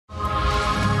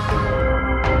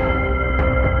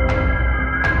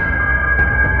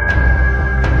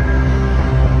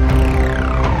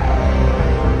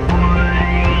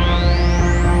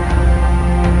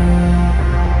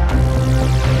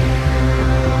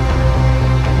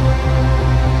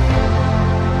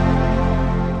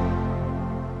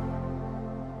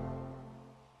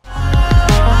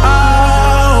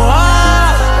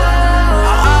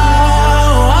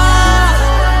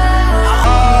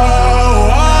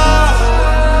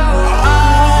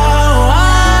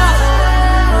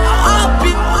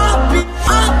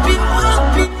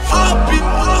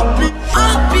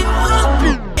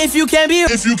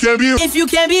if you can be, if you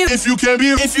can be, if you can be,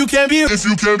 if you can be, if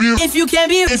you can be, if you can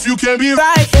be, if you can be,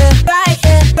 right here, right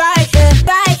here, right here,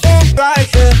 right here, right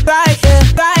here, right here,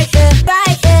 right here,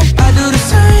 right here. I do the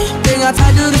same thing, I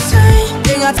do the same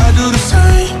thing, I do the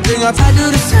same thing, I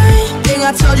do the same thing.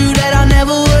 I told you that I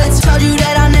never would, told you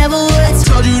that I never would,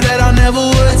 told you that I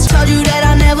never would, told you that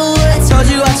I never would, told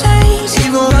you I changed,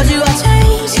 even told you I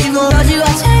changed, even told you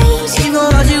I changed, even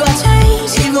told you I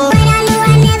changed, even. But I knew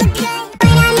I never could, but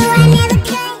I knew I never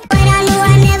could, but I knew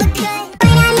I never could,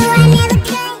 but I knew I never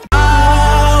could.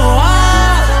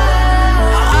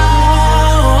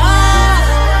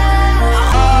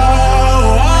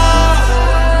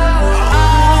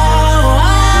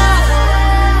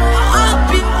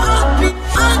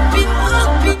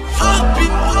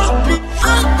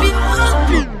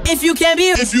 If you can be,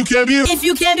 if you can be, if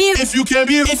you can be, if you can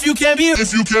be, if you can be,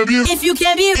 if you can be, if you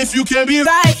can be, if you can be,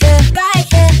 right here, right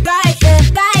here, right here,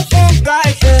 right here,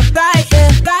 right here, right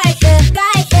here, right here,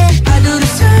 right here. I do the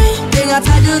same thing, I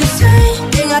do the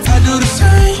same thing, I do the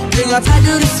same thing, I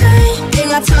do the same thing.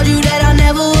 I told you that I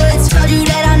never would, told you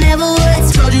that I never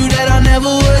would, told you that I never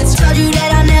would, told you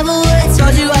that I never would,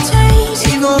 told you I changed,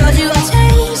 even told you I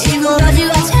changed, even told you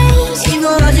I changed, even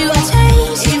told you I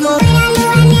changed, even. But I knew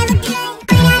I never could.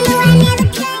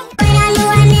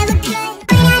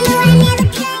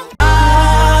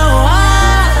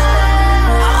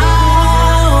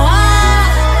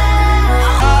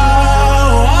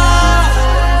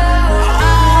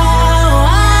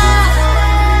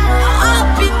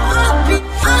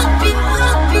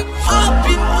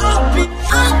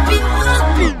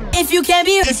 If you can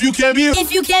be, if you can be,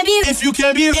 if you can be, if you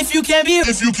can be, if you can be,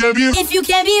 if you can be, if you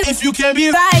can be, if you can be,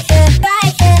 right here,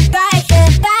 right here, right here,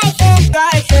 right here,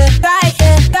 right here, right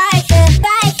here, right here,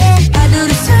 right here. I do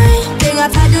the same thing, I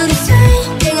do the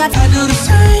same thing, I do the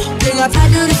same thing, I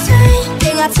do the same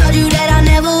thing. I told you that I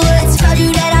never would, told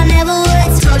you that I never would,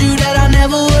 told you that I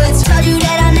never would, told you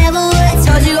that I never would,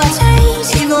 told you I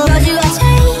changed, even told you I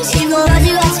changed, even told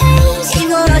you I changed,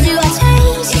 even told you I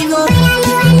changed, even. But I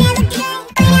knew I never could.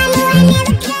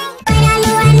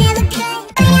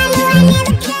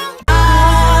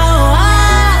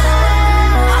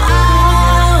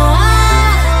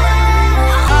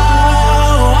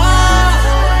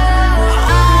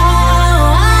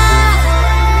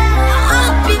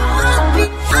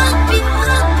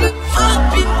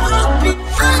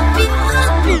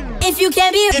 If you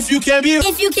can be, if you can be,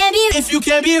 if you can be, if you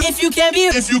can be, if you can be,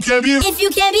 if you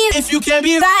can be, if you can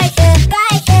be, right here,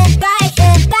 right here, right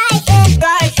here, right here,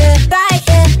 right here, right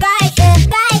here, right here,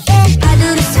 right here. I do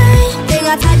the same thing,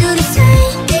 I do the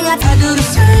same thing, I do the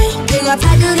same thing, I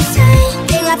do the same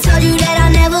thing. I told you that I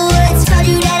never would, told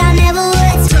you that I never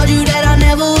would, told you that I never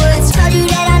would, told you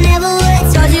that I never would,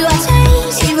 told you I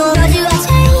changed, even told you I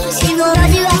changed, even told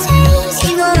you I changed,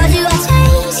 even told you I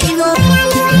changed, even. But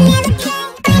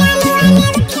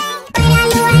I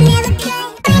knew I never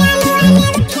could.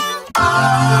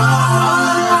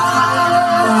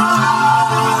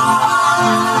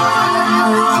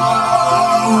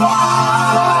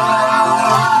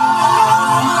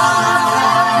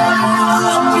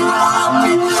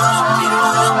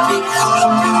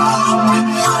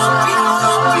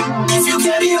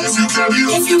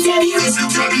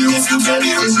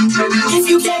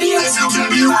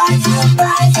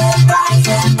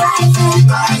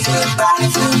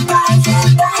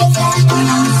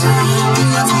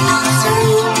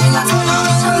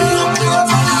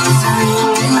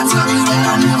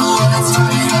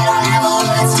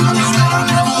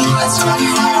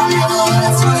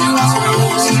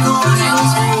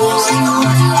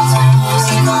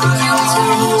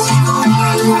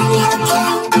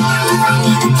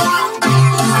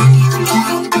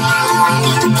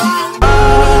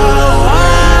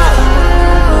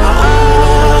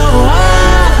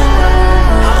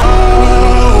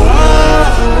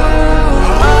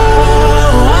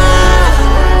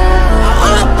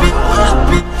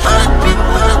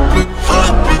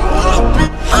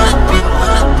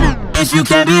 If you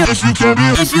can be, if you can be,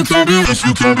 if you can be, if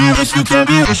you can be, if you can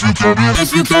be, if you can be,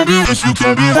 if you can be, if you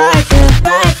can be, right here,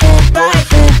 right here, right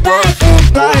here,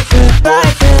 right here, right here, right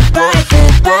here, right here,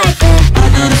 right here. I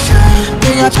do the same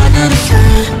thing, I do the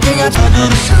same thing, I do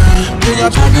the same thing, I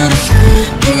do the same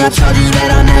thing. I told you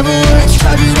that I never would,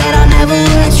 told you that I never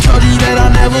would, told you that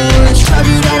I never would, told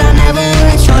you that I never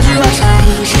would, told you I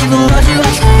changed, even told you I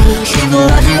changed, even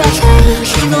told you I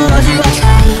changed, even told you I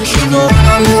changed, even. But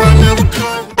I knew I never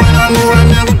could. I knew I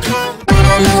never could, but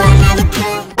I knew I never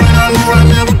could, but I knew I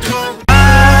never could.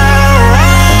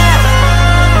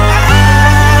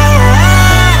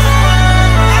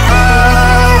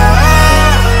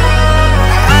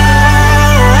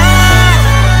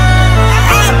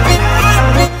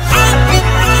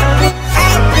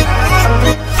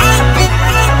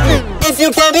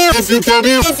 if you can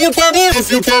be, if you can be,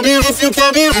 if you can be, if you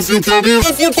can be, if you can be,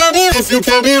 if you can be, if you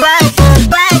can be right,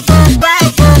 right, right, right,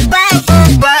 right,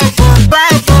 right,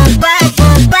 right,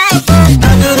 right.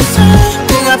 I do the same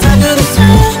thing, I do the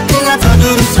same thing, I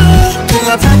do the same thing,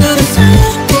 I do the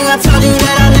same thing. I told you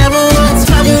that I never would,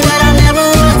 told you that I never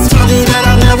would, told you that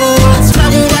I never would,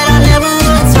 told you that I never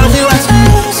would, told you I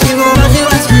changed, she gon' run you,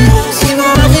 I changed, she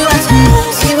gon' run you, I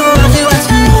changed, she gon' run you, I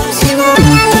changed, she gon'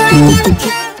 run you, I never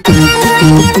could,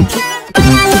 I never could,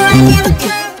 I never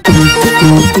could, I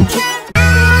never could.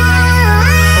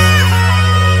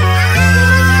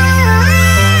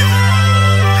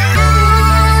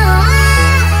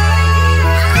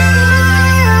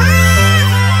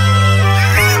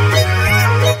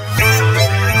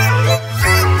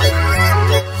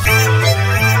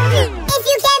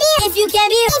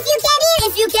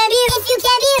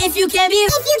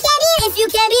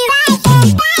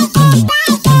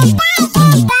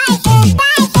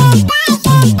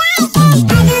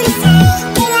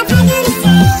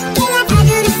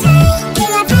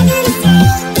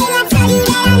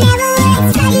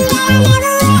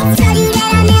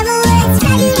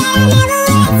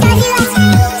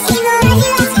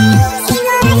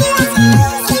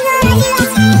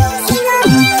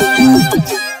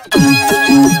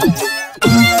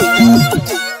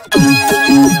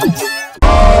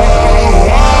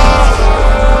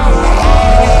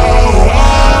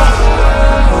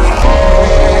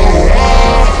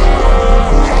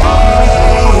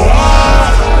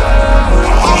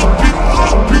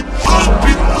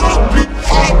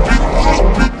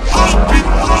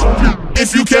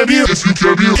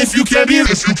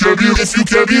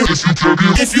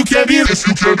 If you can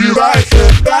be right,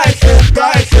 right,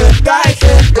 right, right, right.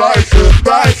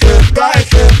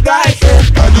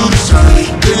 I do the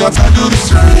same thing, I do the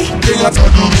same thing, I do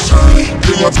the same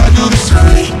thing, I do the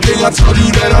same thing. I told you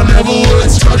that I never would,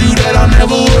 told you that I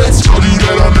never would, told you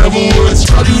that I never would,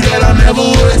 told you that I never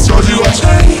would, told you I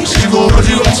changed, she gon' run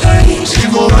you, I changed, she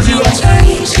gon' run you, I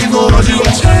changed, she gon' run you,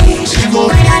 I changed, she gon'.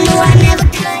 But I knew I never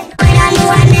could, but I knew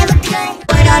I never could,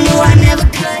 but I knew I never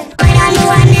could, but I knew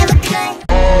I never could.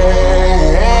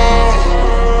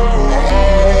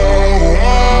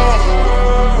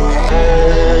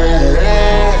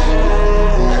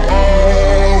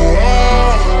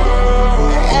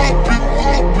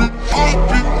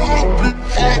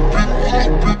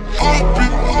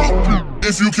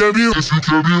 If you can be, if you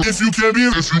can be, if you can be,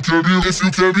 if you can be, if you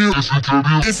can be, if you can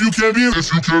be, if you can be, if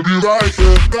you can be right,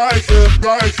 right,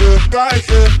 right, right,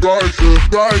 right, right.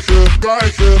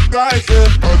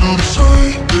 I do the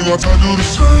same thing, I do the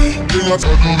same thing, I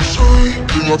do the same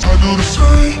thing, I do the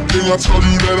same thing. I told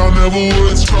you that I never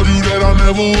would, told you that I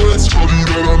never would, told you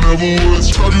that I never would,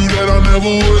 told you that I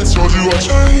never would, told you I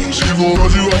changed, she gon'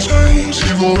 run you, I changed, she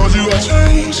gon' run you, I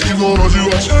changed, she gon' run you,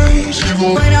 I changed, she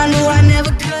gon'. But I knew I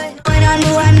never could. But I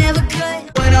knew I never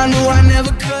could. But I knew I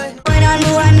never could. But I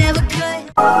knew I never could.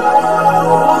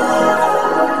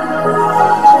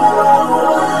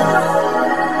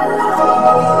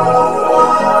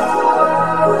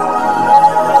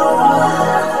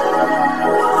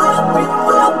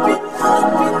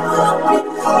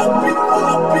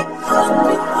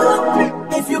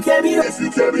 If you can be, if you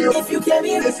can be, if you can be,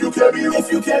 if you can be,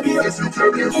 if you can be, if you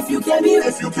can be, if you can be,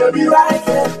 if you can be right,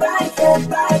 right, right, right,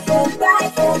 right, right,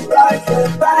 right,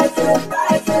 right.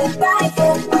 I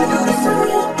do the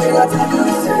same thing, I do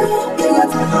the same thing, I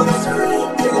do the same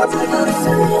thing, I do the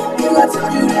same thing. I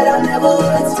told you that I never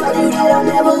would, told you that I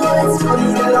never would, told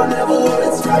you that I never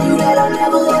would, told you that I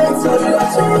never would, told you I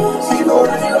changed, she gon'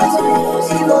 run you, I changed,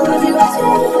 she gon' run you, I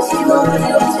changed, she gon' run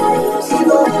you, I changed, she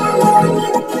gon' run you, I changed.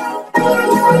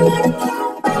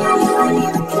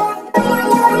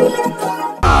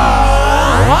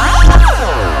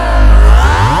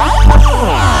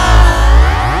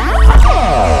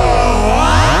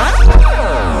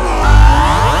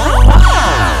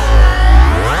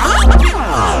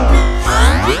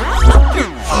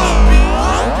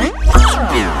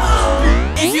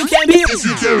 If you can be, if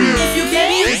you can be, if you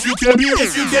can be, if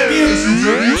you can be,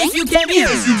 if you can be,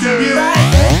 if you can be right,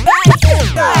 right,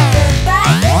 right, right, right,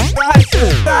 right.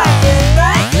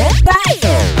 I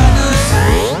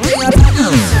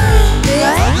do the same thing, I do the same thing, I do the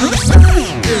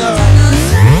same thing, I do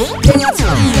the same thing. I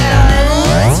told you that I never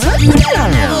would, told you that I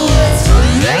never would, told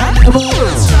you that I never would,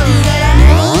 told you that I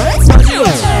never would, told you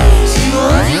I changed, she gon'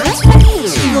 run you, I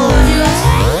changed,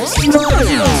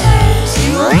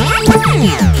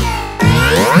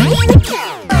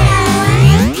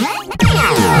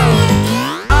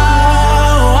 she gon' run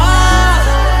you, I changed, she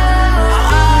gon' run you, I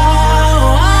changed, she gon' run you.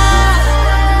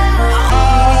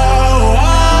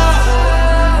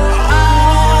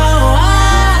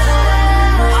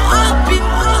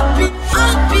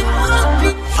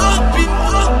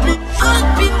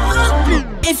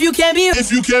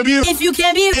 if you can be, if you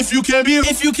can be, if you can be,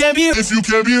 if you can be, if you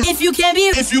can be, if you can be,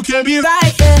 if you can be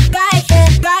right here, right here,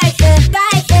 right here,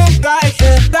 right here, right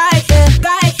here, right here,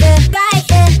 right here, right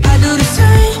here. I do the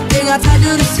same thing, I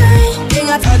do the same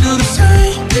thing, I do the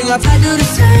same thing, I do the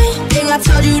same thing. I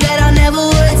told you that I never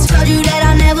would, told you that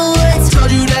I never would,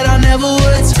 told you that I never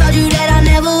would, told you that I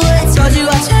never would, told you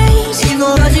I changed, even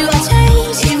told you I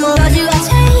changed, even told you I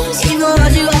changed, even told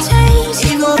you I changed,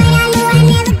 even. But I knew I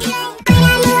never could, but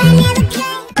I knew I never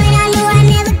could, but I knew I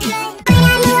never could, but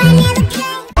I knew I never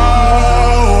could.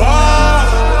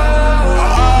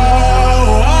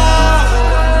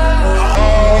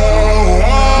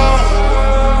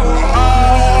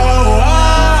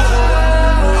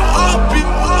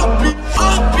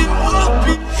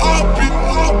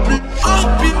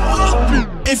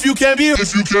 If you can be,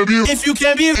 if you can be, if you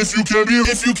can be, if you can be,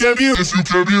 if you can be, if you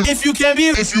can be, if you can be,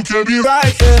 if you can be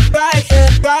right here, right here,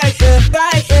 right here,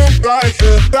 right here, right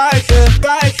here, right here,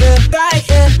 right here, right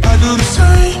here. I do the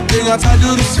same thing, I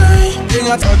do the same thing,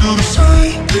 I do the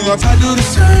same thing, I do the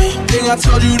same thing. I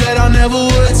told you that I never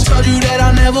would, told you that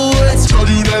I never would, told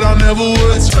you that I never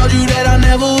would, told you that I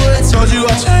never would, told you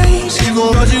I changed, even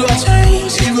told you I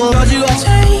changed, even told you I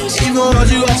changed, even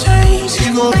told you I changed,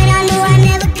 even. But I knew I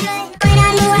never could.